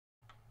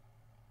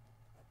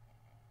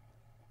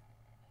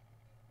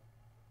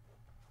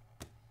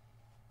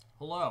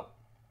Hello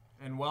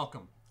and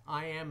welcome.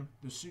 I am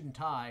the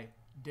Suit&Tie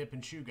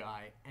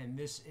Dip&ChewGuy, and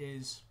this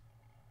is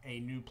a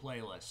new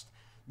playlist.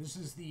 This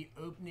is the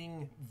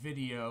opening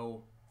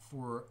video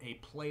for a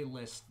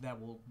playlist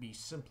that will be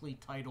simply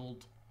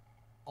titled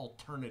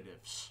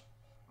Alternatives.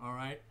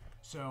 Alright,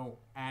 so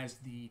as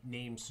the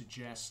name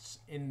suggests,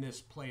 in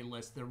this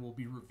playlist there will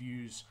be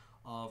reviews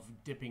of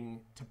dipping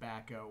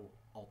tobacco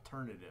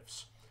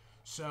alternatives.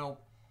 So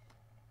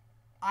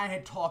I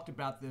had talked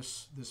about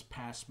this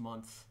past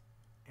month,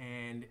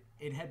 and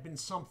it had been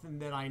something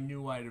that I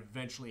knew I'd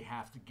eventually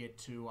have to get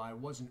to. I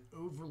wasn't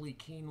overly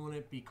keen on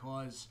it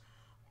because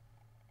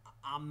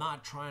I'm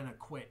not trying to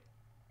quit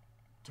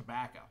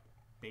tobacco,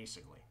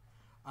 basically.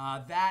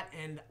 That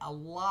and a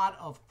lot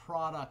of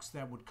products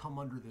that would come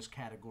under this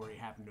category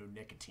have no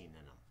nicotine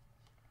in them.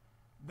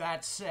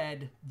 That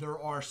said, there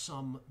are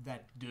some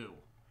that do,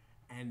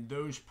 and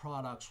those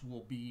products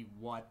will be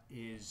what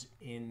is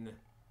in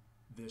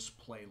this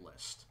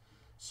playlist.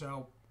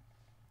 So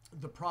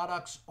the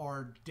products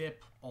are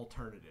dip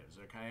alternatives,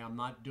 okay? I'm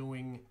not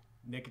doing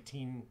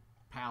nicotine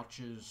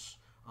pouches.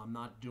 I'm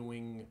not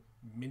doing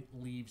mint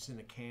leaves in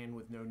a can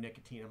with no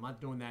nicotine. I'm not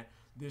doing that.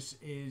 This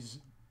is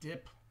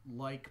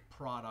dip-like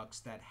products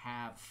that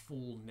have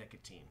full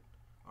nicotine,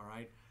 all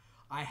right?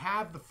 I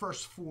have the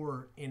first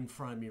four in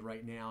front of me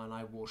right now, and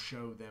I will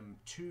show them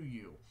to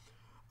you.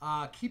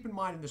 Keep in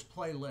mind in this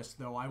playlist,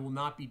 though, I will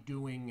not be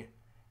doing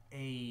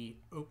a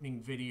opening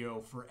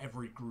video for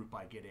every group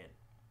I get in.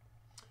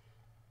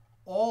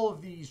 All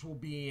of these will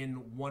be in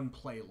one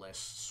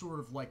playlist, sort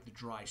of like the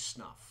dry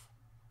snuff.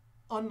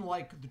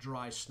 Unlike the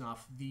dry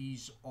snuff,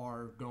 these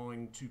are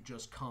going to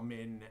just come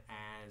in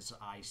as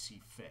I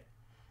see fit.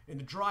 In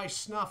the dry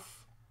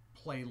snuff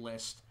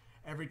playlist,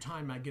 every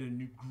time I get a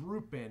new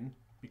group in,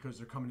 because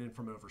they're coming in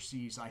from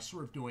overseas, I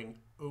sort of doing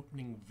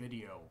opening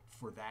video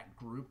for that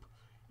group,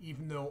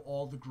 even though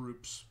all the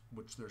groups,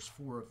 which there's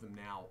 4 of them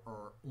now,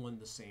 are on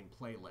the same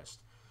playlist.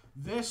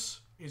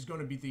 This is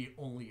going to be the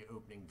only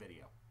opening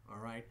video,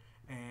 all right?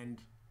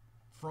 And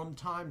from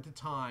time to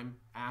time,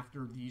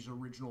 after these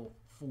original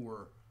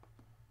 4,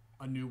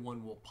 a new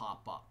one will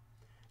pop up.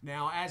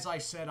 Now, as I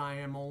said, I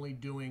am only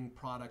doing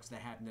products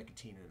that have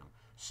nicotine in them.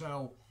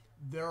 So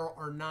there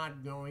are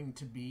not going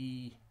to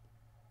be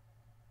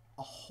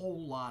a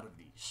whole lot of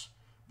these.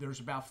 There's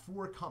about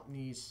 4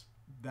 companies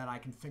that I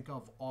can think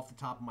of off the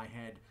top of my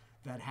head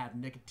that have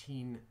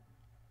nicotine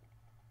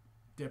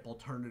dip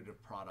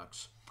alternative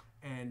products,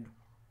 and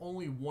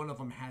only one of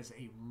them has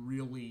a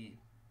really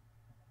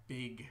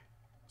big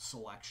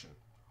selection.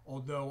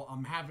 Although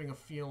I'm having a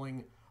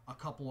feeling a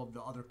couple of the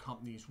other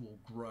companies will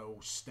grow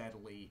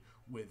steadily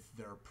with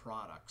their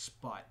products,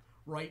 but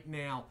right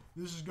now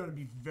this is going to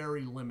be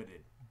very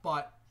limited.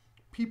 But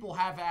people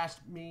have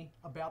asked me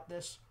about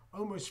this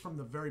almost from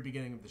the very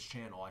beginning of this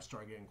channel. I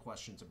started getting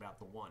questions about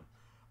the one.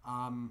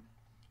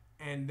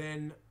 And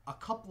then a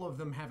couple of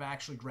them have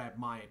actually grabbed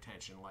my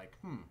attention, like,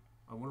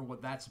 I wonder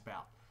what that's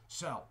about.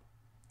 So,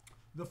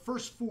 the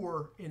first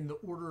 4 in the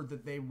order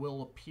that they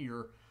will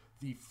appear,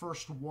 the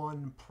first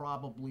one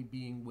probably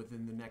being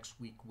within the next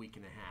week, week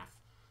and a half.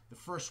 The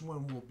first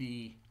one will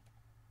be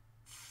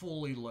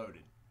fully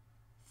loaded.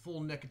 Full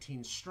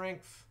nicotine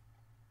strength,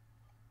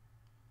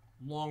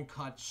 long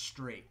cut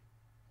straight.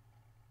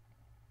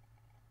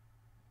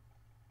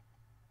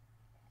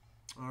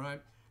 All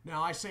right.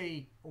 Now, I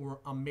say,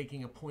 or I'm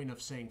making a point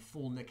of saying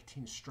full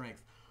nicotine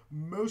strength.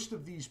 Most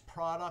of these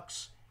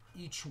products,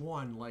 each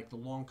one, like the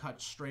long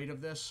cut straight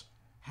of this,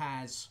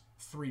 has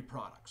 3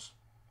 products.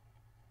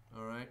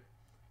 All right.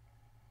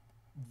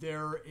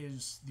 There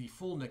is the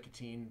full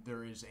nicotine,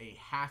 there is a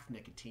half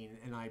nicotine,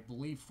 and I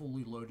believe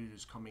fully loaded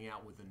is coming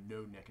out with a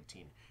no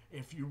nicotine.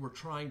 If you were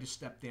trying to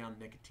step down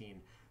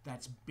nicotine,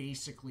 that's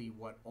basically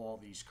what all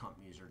these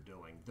companies are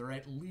doing. They're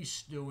at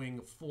least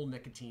doing full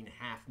nicotine,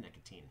 half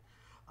nicotine.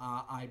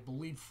 I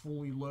believe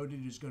fully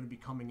loaded is going to be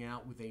coming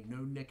out with a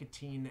no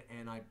nicotine,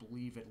 and I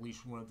believe at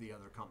least one of the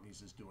other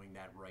companies is doing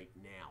that right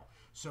now.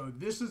 So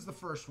this is the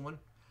first one.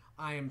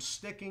 I am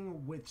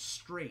sticking with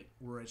straight,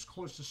 or as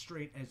close to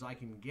straight as I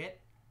can get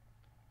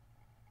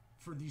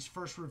for these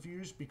first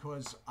reviews,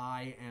 because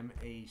I am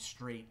a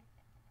straight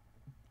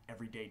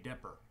everyday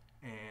dipper,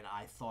 and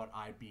I thought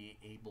I'd be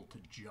able to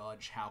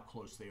judge how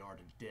close they are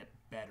to dip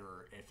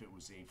better if it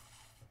was a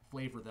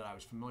flavor that I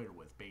was familiar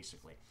with,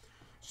 basically.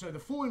 So the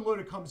fully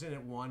loaded comes in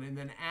at 1, and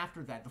then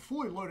after that, the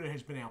fully loaded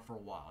has been out for a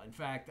while. In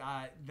fact,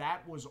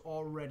 that was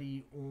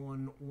already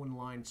on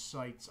online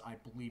sites, I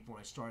believe, when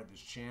I started this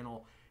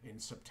channel in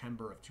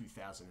September of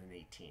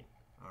 2018.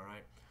 All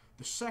right.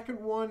 The second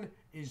one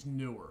is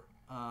newer.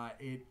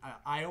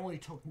 I only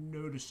took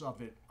notice of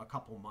it a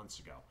couple months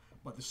ago,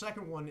 but the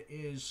second one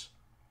is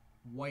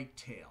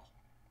Whitetail.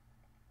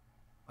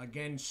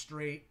 Again,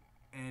 straight,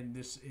 and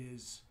this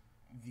is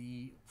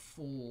the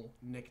full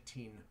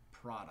nicotine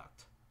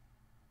product.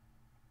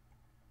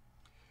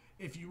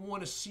 If you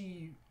want to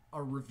see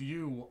a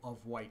review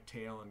of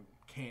Whitetail and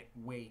can't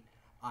wait,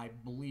 I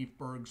believe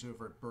Berg's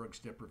over at Berg's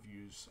Dip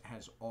Reviews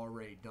has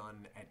already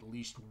done at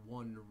least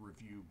one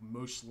review,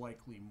 most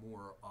likely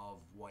more, of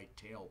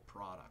whitetail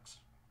products.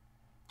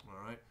 All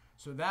right,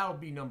 so that'll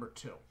be number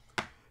 2.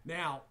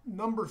 Now,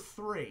 number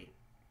 3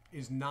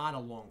 is not a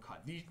long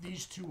cut.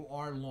 These two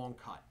are long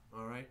cut,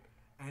 all right?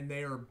 And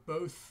they are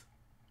both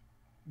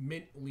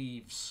mint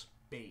leaves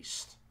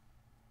based.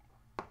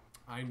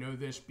 I know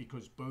this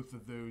because both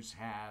of those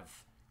have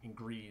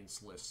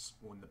ingredients lists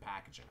on the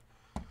packaging.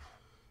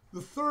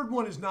 The third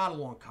one is not a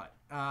long cut.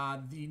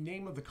 The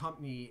name of the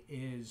company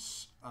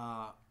is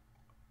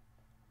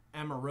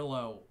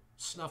Amarillo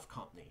Snuff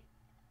Company.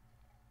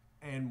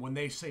 And when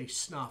they say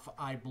snuff,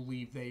 I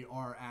believe they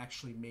are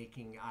actually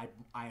making,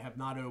 I have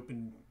not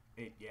opened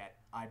it yet,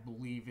 I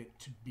believe it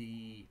to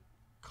be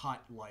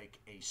cut like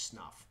a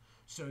snuff.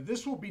 So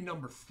this will be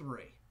number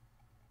 3.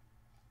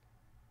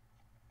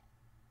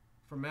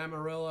 From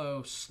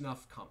Amarillo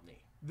Snuff Company.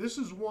 This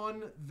is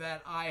one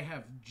that I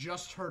have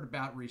just heard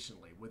about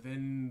recently,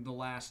 within the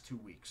last 2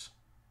 weeks.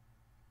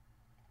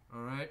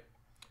 All right.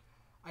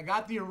 I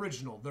got the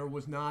original. There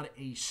was not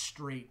a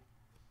straight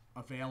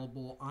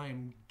available.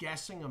 I'm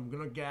guessing, I'm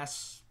going to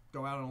guess,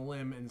 go out on a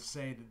limb and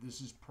say that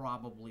this is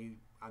probably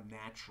a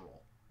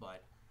natural.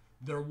 But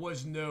there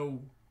was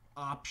no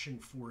option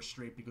for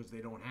straight because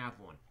they don't have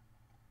one.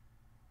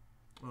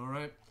 All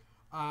right.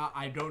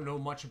 I don't know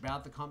much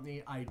about the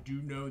company. I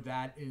do know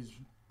that is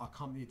a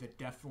company that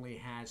definitely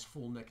has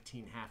full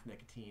nicotine, half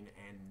nicotine,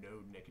 and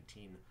no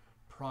nicotine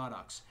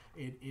products.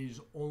 It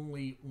is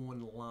only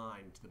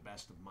online to the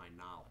best of my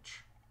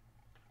knowledge.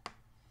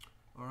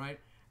 All right.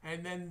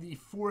 And then the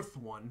fourth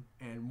one,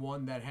 and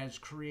one that has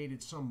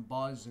created some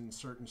buzz in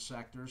certain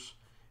sectors,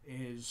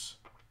 is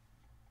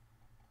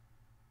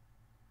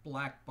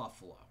Black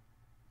Buffalo.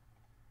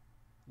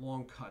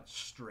 Long cut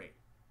straight.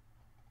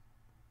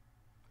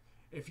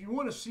 If you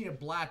want to see a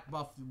Black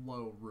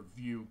Buffalo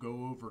review,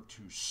 go over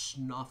to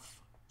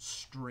Snuff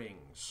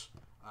Strings.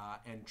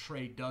 And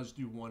Trey does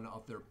do one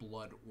of their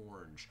Blood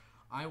Orange.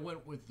 I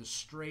went with the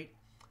straight.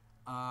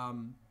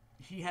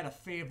 He had a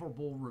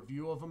favorable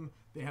review of them.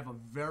 They have a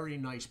very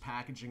nice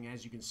packaging.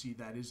 As you can see,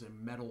 that is a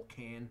metal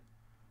can.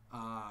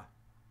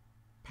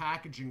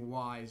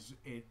 Packaging-wise,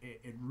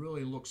 it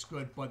really looks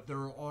good, but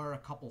there are a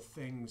couple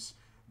things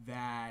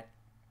that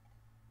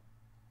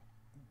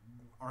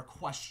are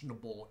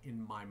questionable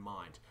in my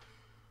mind.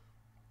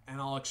 And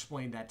I'll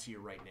explain that to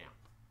you right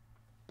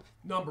now.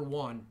 Number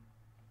one,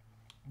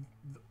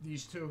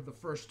 these two, the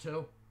first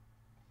two,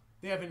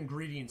 they have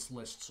ingredients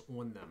lists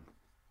on them.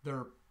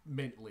 They're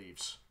mint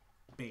leaves,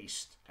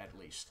 based at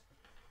least.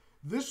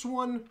 This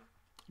one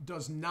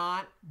does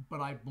not,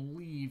 but I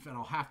believe, and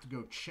I'll have to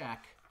go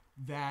check,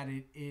 that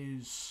it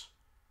is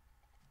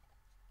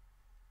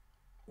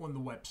on the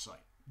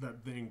website,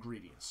 the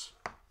ingredients.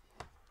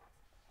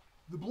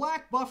 The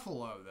Black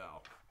Buffalo,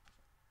 though,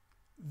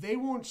 they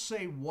won't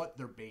say what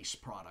their base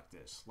product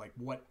is, like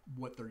what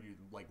they're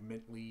using, like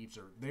mint leaves,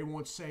 or they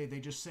won't say, they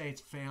just say it's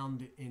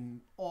found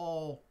in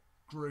all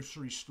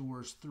grocery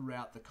stores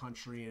throughout the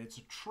country, and it's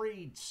a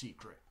trade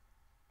secret.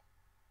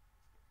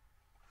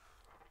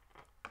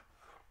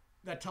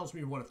 That tells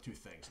me one of two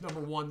things.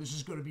 Number one, this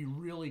is going to be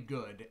really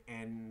good,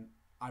 and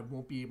I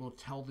won't be able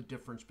to tell the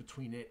difference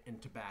between it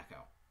and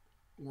tobacco.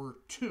 Or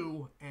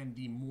two, and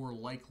the more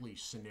likely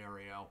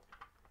scenario,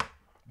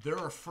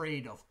 they're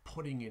afraid of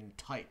putting in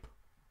type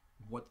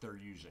what they're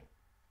using.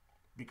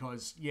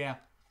 Because, yeah,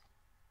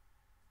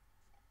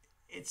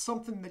 it's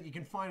something that you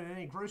can find in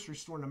any grocery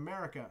store in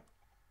America.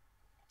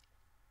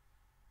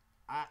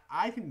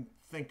 I can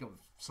think of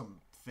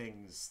some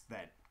things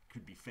that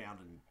could be found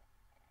in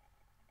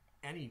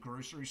any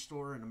grocery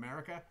store in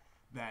America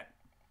that,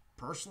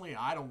 personally,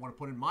 I don't want to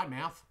put in my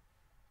mouth.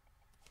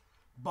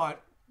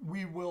 But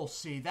we will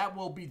see. That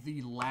will be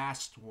the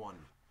last one.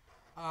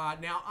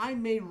 Now, I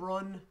may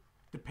run,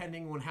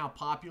 depending on how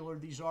popular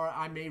these are,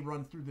 I may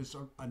run through this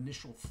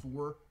initial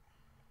 4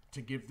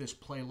 to give this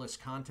playlist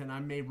content. I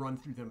may run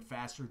through them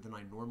faster than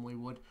I normally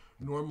would.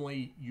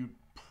 Normally, you'd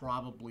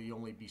probably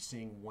only be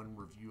seeing one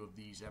review of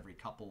these every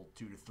couple,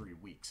 2 to 3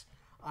 weeks.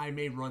 I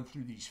may run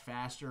through these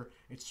faster.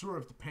 It sort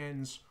of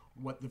depends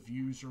what the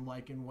views are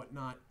like and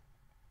whatnot.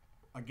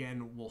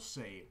 Again, we'll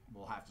see.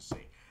 We'll have to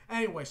see.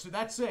 Anyway, so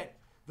that's it.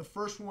 The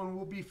first one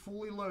will be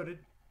fully loaded.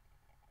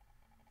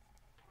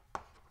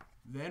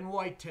 Then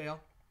whitetail,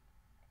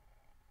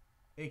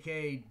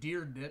 aka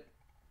deer dip.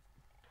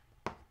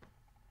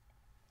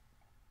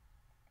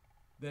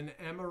 Then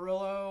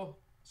Amarillo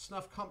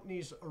Snuff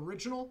Company's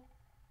original.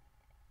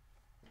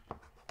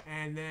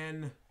 And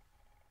then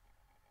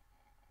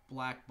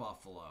Black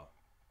Buffalo.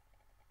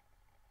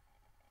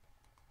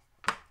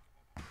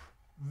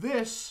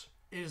 This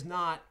is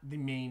not the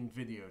main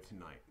video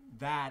tonight.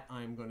 That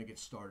I'm going to get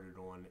started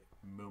on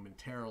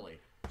momentarily.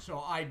 So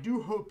I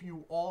do hope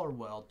you all are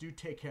well. Do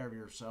take care of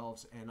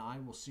yourselves, and I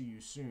will see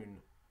you soon.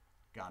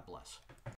 God bless.